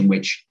education,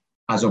 which,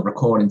 as of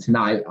recording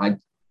tonight, I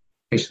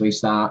officially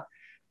start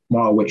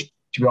tomorrow. Which,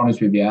 to be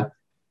honest with you,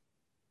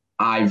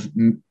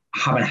 haven't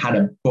had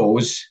a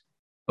buzz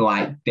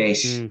like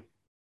this.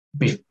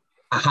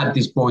 I had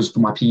this buzz for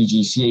my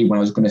PGCE when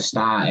I was going to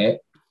start it,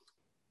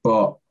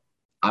 but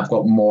I've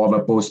got more of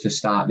a buzz to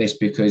start this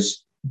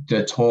because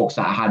the talks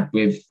that I had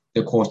with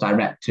the course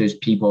directors,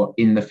 people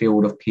in the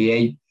field of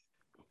PE,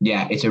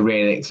 it's a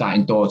really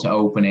exciting door to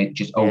open. It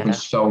just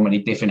opens so many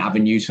different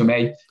avenues for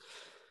me.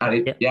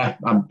 And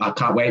I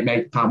can't wait,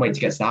 mate. Can't wait to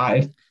get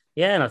started.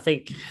 Yeah, and I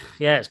think,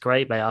 it's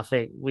great, mate. I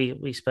think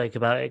we spoke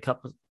about it a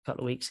couple of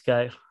weeks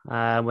ago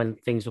when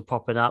things were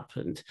popping up,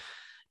 and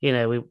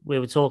we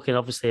were talking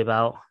obviously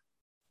about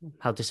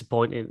how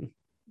disappointing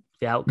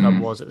the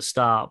outcome was at the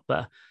start,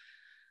 but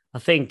I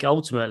think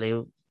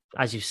ultimately,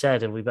 as you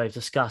said, and we both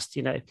discussed,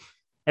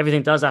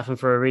 everything does happen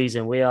for a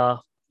reason. We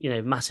are,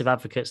 massive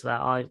advocates of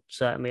that. I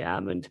certainly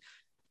am, and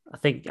I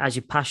think as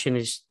your passion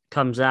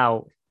comes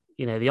out,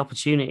 the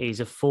opportunities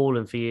have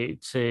fallen for you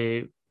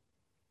to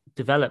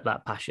develop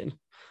that passion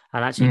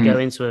and actually go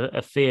into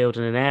a field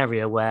and an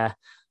area where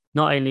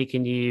not only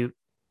can you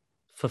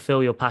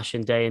fulfill your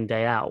passion day in,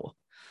 day out,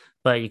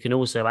 but you can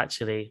also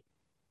actually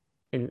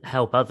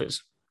help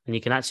others, and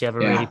you can actually have a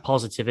really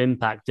positive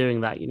impact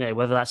doing that,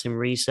 whether that's in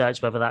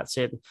research, whether that's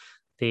in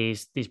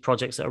these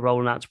projects that are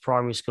rolling out to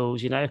primary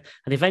schools, and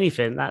if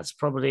anything, that's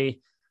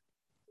probably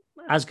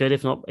as good,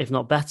 if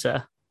not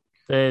better,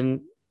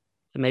 than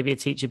maybe a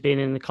teacher being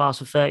in the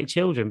class of 30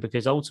 children,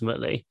 because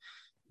ultimately,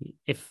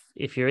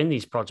 if you're in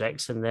these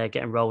projects and they're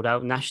getting rolled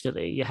out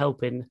nationally, you're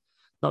helping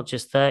not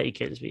just 30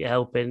 kids, but you're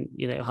helping,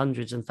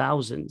 hundreds and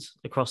thousands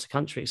across the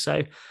country.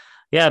 So,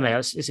 mate,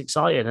 it's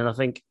exciting. And I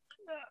think,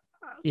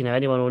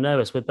 anyone will know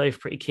us. We're both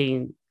pretty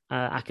keen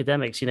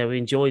academics. We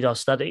enjoyed our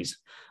studies.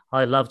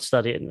 I loved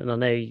studying, and I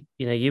know,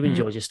 you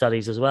enjoyed your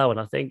studies as well. And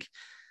I think,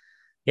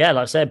 like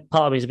I said,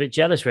 part of me is a bit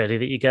jealous, really,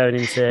 that you're going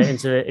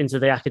into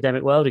the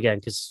academic world again.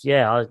 Because,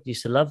 I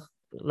used to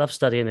love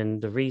studying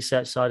and the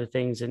research side of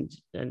things, and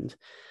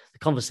the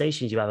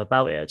conversations you have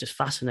about it are just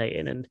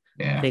fascinating. And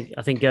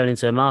I think going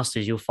into a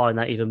master's, you'll find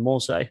that even more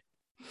so.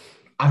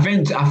 I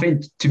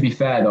think to be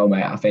fair though,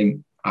 mate, I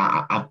think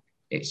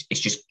it's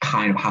just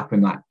kind of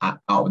happened like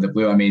out of the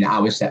blue. I mean, I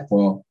was set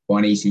for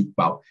an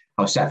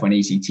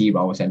ECT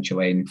role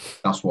essentially, and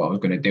that's what I was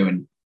going to do,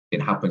 and it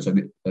didn't happen. So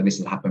this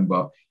has happened.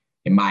 But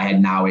in my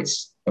head now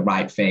it's the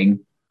right thing.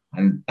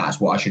 And that's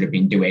what I should have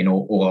been doing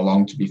all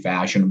along, to be fair.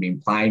 I shouldn't have been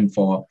applying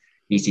for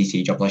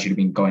ECT jobs. I should have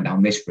been going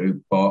down this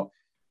route. But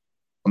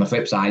on the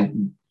flip side,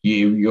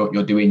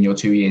 you're doing your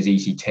 2 years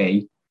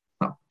ECT.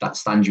 That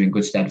stands you in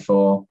good stead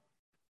for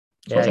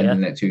 2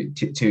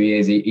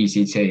 years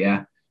ECT,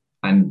 yeah,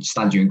 and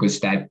stands you in good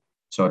stead.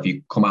 So if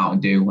you come out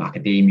and do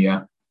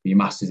academia, your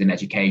master's in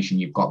education,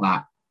 you've got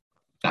that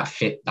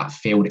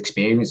field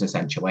experience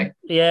essentially.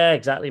 Yeah,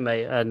 exactly,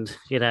 mate. And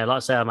like I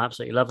say, I'm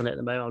absolutely loving it at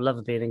the moment. I'm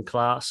loving being in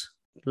class,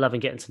 loving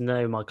getting to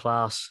know my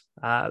class.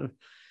 And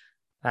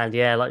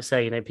yeah, like I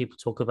say, people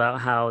talk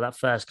about how that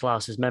first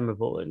class is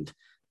memorable, and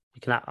I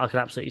can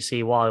absolutely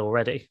see why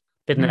already.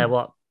 Been there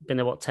what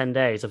 10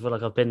 days? I feel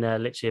like I've been there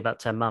literally about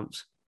 10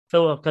 months. I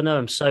feel like I know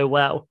him so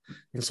well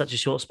in such a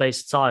short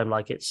space of time.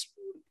 Like it's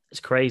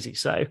crazy.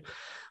 So,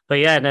 but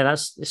yeah, no,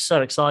 it's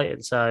so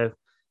exciting. So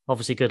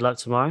obviously good luck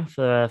tomorrow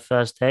for the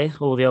first day,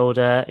 all the old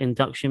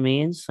induction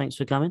meetings. Thanks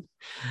for coming.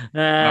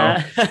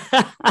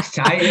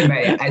 Exciting,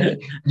 mate.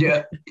 And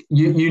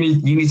you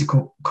need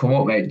to come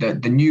up, mate.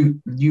 The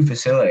new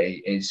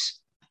facility is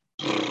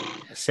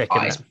sick.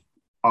 It's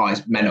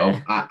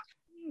mental.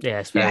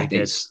 Yeah, it's very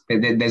good.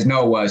 There's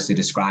no words to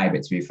describe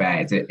it. To be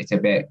fair, it's a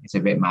bit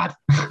mad.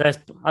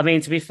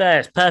 To be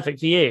fair, it's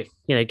perfect for you.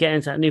 Getting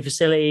into that new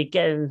facility,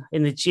 getting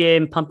in the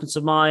gym, pumping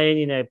some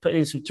iron. Putting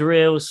in some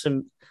drills,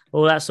 some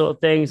all that sort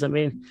of things. I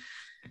mean,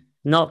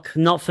 not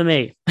for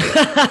me. I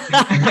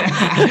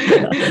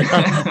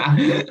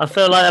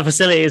feel like that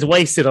facility is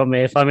wasted on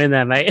me if I'm in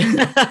there, mate.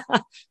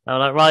 I'm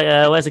like,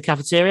 right, where's the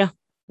cafeteria?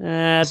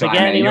 You'll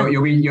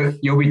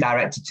be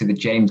directed to the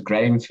James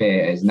Graham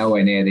Theatre,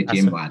 nowhere near the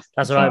gym, lad.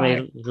 That's right. I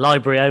mean,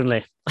 library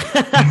only.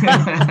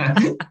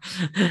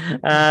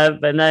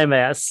 But no,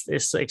 mate,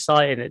 it's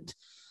exciting.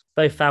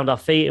 Both found our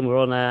feet and we're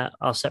on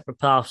our separate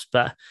paths,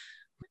 but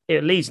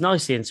it leads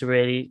nicely into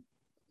really,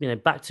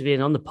 back to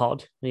being on the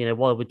pod,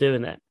 while we're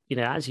doing it.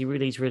 Actually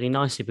leads really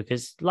nicely,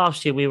 because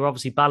last year we were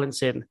obviously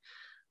balancing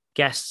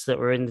guests that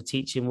were in the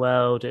teaching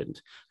world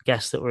and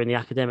guests that were in the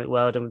academic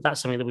world. And that's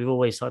something that we've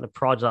always kind of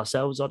prided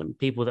ourselves on, and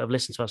people that have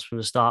listened to us from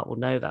the start will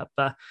know that.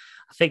 But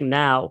I think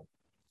now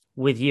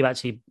with you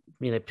actually,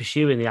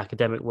 pursuing the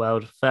academic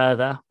world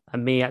further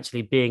and me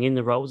actually being in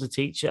the role as a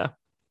teacher,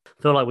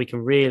 I feel like we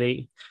can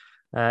really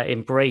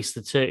embrace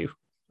the two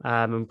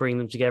and bring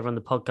them together on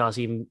the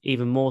podcast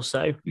even more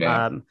so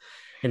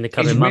in the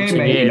coming months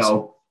and years.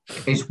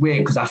 It's weird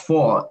because I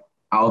thought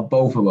out of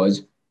both of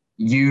us,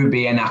 you would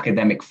be an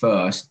academic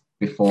first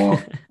before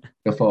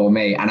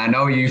me, and I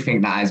know you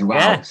think that as well.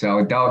 Yeah.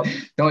 So don't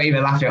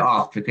even laugh it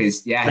off,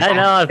 because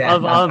I'll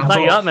back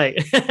you up,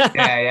 mate.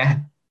 yeah.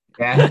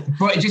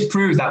 But it just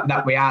proves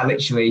that we are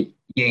literally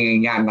yin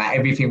and yang. Like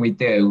everything we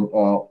do,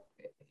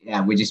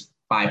 we're just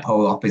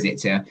bipolar opposite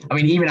to. I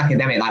mean, even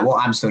academic, like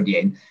what I'm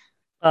studying.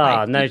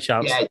 No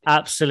chance. Yeah,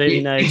 absolutely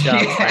no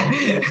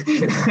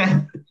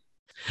chance.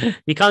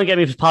 You can't get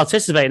me to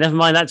participate, never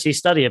mind actually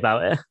study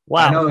about it.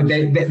 Wow. I know,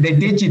 they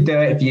did you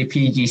dirt for your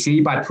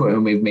PGC by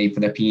putting with me for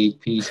the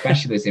PE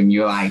specialism.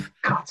 You're like,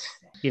 God.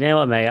 You know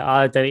what, mate?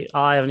 I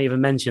haven't even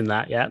mentioned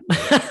that yet.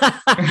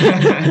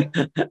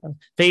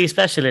 PE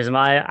specialism,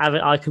 I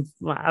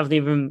haven't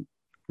even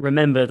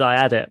remembered I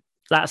had it.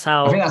 That's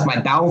how. I think that's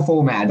my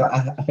downfall, man.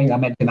 I think I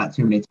mentioned that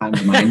too many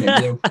times in my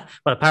interview.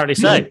 Well, apparently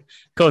so,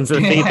 according to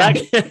the feedback.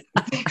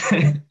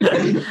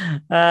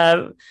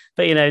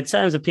 But in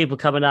terms of people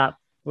coming up,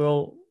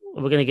 we're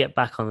going to get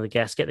back on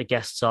get the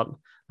guests on.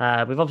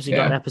 We've obviously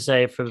got an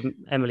episode from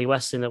Emily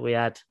Weston that we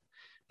had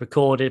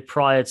recorded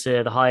prior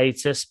to the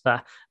hiatus, but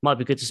it might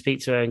be good to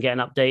speak to her and get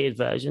an updated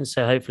version.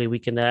 So hopefully we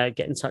can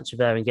get in touch with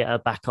her and get her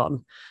back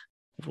on.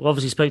 We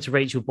obviously spoke to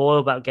Rachel Boyle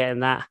about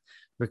getting that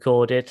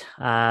recorded,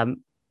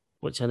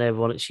 which I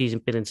know she's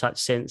been in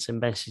touch since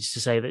and messaged to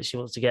say that she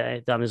wants to get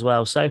it done as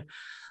well. So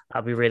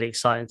that'll be really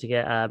exciting to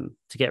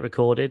get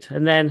recorded.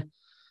 And then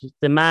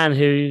the man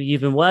who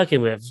you've been working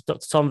with,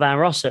 Dr. Tom Van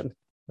Rossum.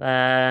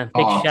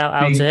 Big shout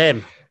out to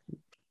him.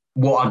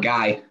 What a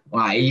guy.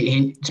 Like,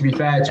 he to be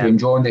fair to him,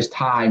 during this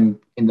time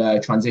in the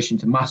transition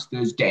to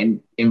masters,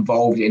 getting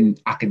involved in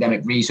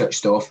academic research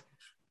stuff,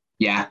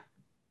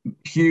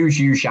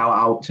 huge shout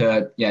out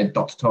to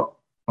Dr. Tom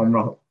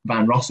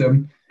Van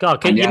Rossum.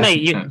 God,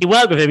 you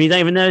work with him, you don't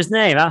even know his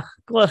name, huh?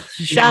 What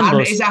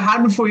shambles. It's a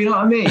handful, you know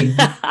what I mean?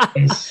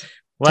 Tom,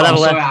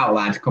 sort it out,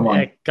 lad. Come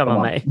on. Come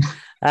on, mate.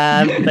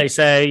 They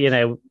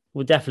say,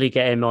 we'll definitely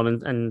get him on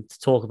and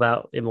talk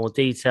about in more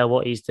detail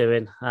what he's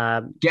doing.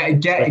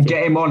 Get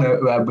him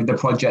on with the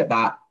project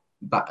that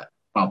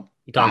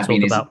you can't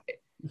talk about.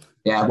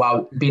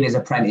 Being his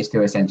apprentice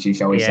to, essentially,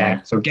 shall we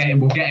say. So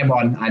we'll get him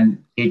on,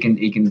 and he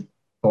can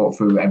talk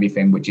through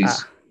everything, which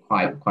is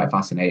quite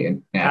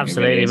fascinating. Yeah,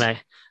 absolutely, really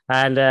mate.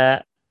 And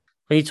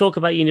when you talk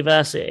about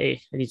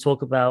university and you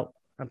talk about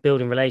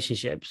building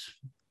relationships,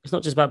 it's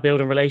not just about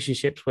building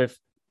relationships with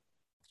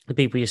the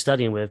people you're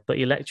studying with, but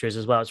your lecturers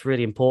as well. It's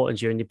really important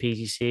during your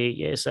PGCE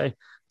year. So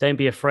don't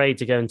be afraid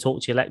to go and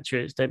talk to your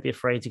lecturers. Don't be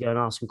afraid to go and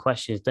ask them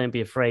questions. Don't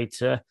be afraid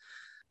to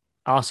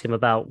ask them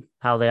about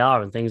how they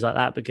are and things like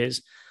that,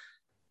 because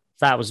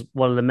that was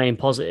one of the main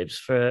positives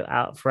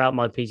throughout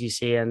my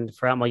PGC and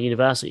throughout my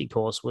university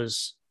course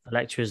was the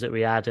lecturers that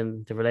we had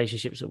and the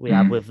relationships that we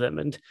had with them.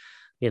 And,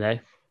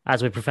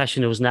 as we're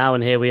professionals now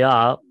and here we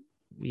are,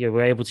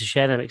 we're able to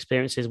share them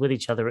experiences with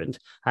each other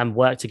and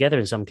work together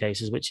in some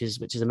cases, which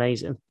is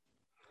amazing.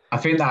 I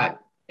think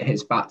that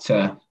hits back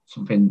to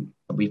something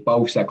that we've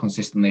both said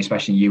consistently,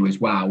 especially you as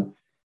well,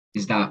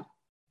 is that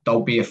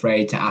don't be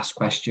afraid to ask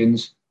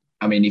questions.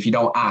 I mean, if you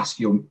don't ask,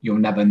 you'll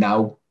never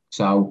know.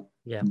 So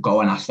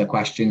go and ask the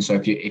question.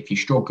 So if you're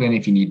struggling,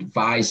 if you need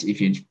advice,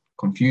 if you're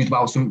confused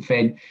about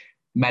something,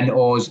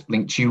 mentors,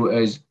 link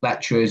tutors,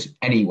 lecturers,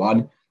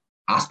 anyone,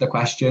 ask the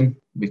question,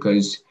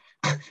 because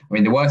I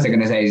mean, the worst they're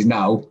going to say is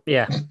no.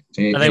 Yeah. So,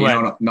 they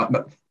won't.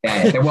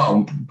 They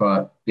won't.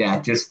 But yeah,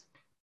 just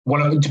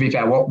to be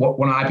fair,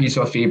 one of my pieces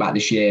of feedback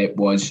this year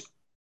was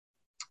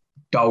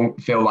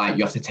don't feel like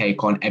you have to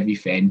take on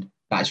everything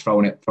that's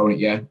thrown at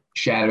you.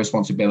 Share the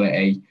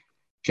responsibility,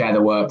 share the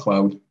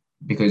workload,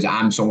 because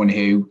I'm someone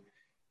who,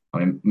 I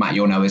mean, Matt,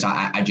 you'll know this.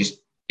 I just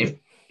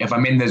if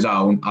I'm in the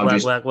zone,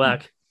 I'll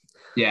work.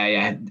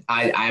 Yeah.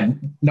 I have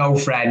no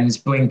friends,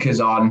 blinkers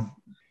on,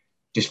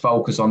 just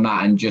focus on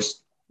that and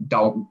just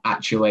don't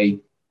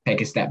actually take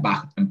a step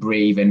back and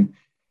breathe and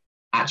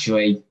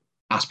actually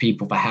ask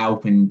people for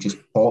help and just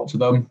talk to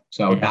them.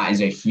 So that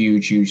is a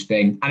huge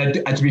thing. And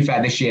to be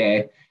fair, this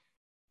year,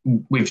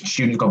 with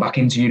students go back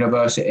into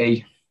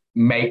university,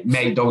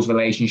 make those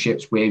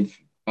relationships with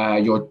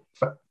your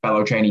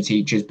fellow trainee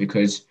teachers,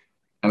 because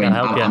I mean,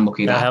 I'm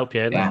lucky that help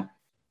you.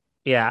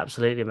 Yeah,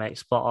 absolutely, mate.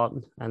 Spot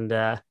on.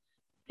 And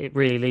it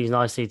really leads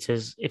nicely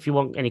to, if you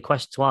want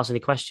to ask any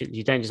questions,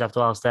 you don't just have to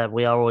ask them.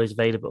 We are always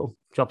available.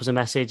 Drop us a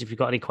message if you've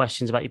got any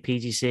questions about your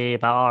PGC,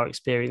 about our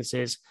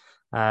experiences.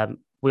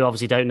 We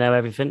obviously don't know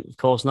everything, of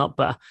course not.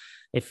 But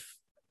if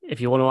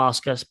you want to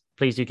ask us,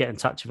 please do get in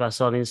touch with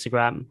us on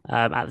Instagram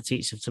at the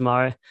Teachers of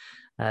Tomorrow.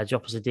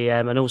 Drop us a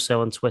DM, and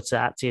also on Twitter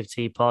at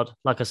TFT Pod.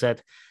 Like I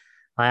said,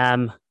 I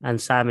am,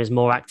 and Sam is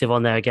more active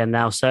on there again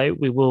now. So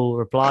we will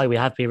reply. We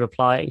have been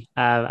replying,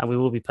 and we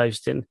will be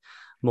posting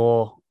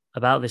more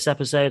about this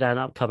episode and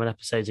upcoming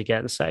episodes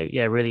again. So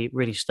yeah, really,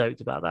 really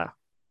stoked about that.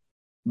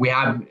 We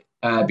have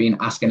been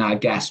asking our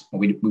guests, or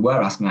we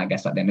were asking our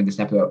guests at the end of this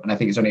episode, and I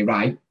think it's only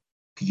right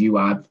because you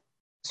have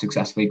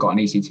successfully got an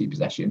ECT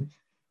possession.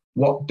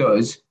 What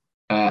does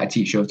a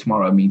teacher of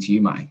tomorrow mean to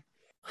you, Mike?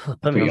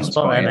 Put me on the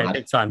spot there, mate,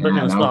 big time. Put me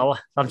on the spot.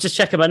 I'm just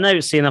checking my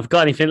notes, seeing if I've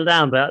got anything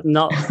down, but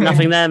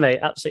nothing there, mate.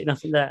 Absolutely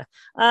nothing there.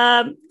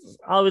 I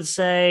would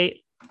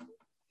say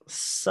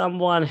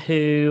someone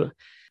who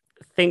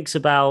thinks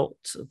about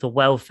the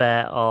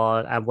welfare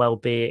and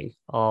well-being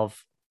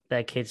of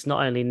their kids,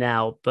 not only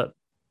now, but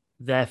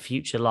their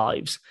future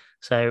lives.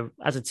 So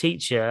as a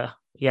teacher,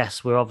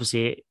 yes, we're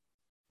obviously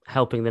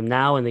helping them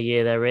now in the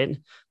year they're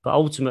in, but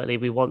ultimately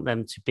we want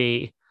them to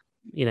be,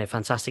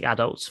 fantastic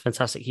adults,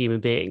 fantastic human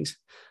beings.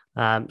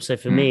 So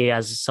for me,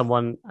 as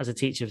a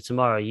teacher of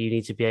tomorrow, you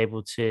need to be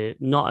able to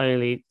not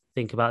only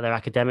think about their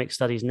academic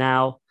studies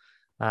now,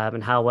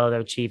 and how well they're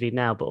achieving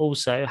now, but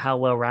also how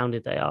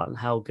well-rounded they are and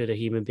how good a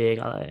human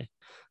being are they.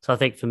 So I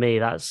think for me,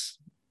 that's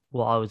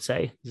what I would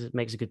say. It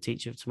makes a good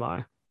teacher of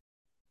tomorrow.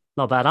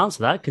 Not a bad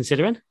answer, that,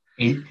 considering.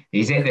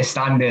 He's hit the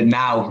standard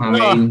now.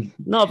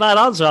 Not a bad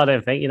answer, I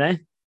don't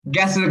think,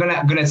 Guests are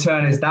gonna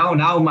turn us down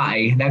now,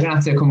 Matty. They're gonna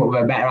have to come up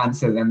with a better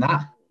answer than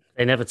that.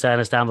 They never turn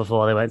us down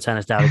before. They won't turn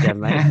us down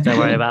again, mate. Don't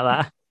worry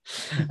about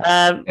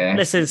that.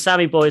 Listen,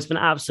 Sammy boy, it's been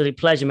an absolute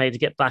pleasure, mate, to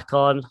get back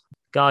on.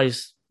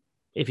 Guys,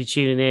 if you're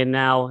tuning in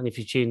now and if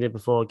you tuned in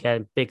before,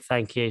 again, big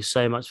thank you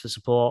so much for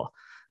support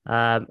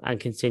and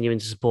continuing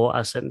to support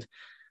us. And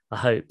I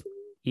hope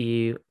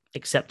you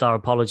accept our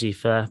apology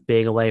for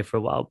being away for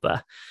a while.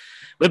 But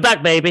we're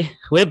back, baby.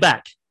 We're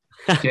back.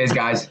 Cheers,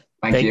 guys.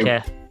 Thank you. Take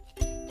care.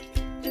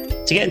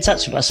 To get in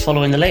touch with us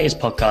following the latest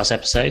podcast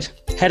episode,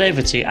 head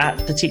over to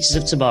 @the Teachers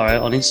of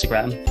Tomorrow on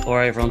Instagram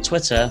or over on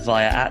Twitter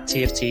via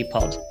 @TFT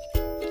Pod.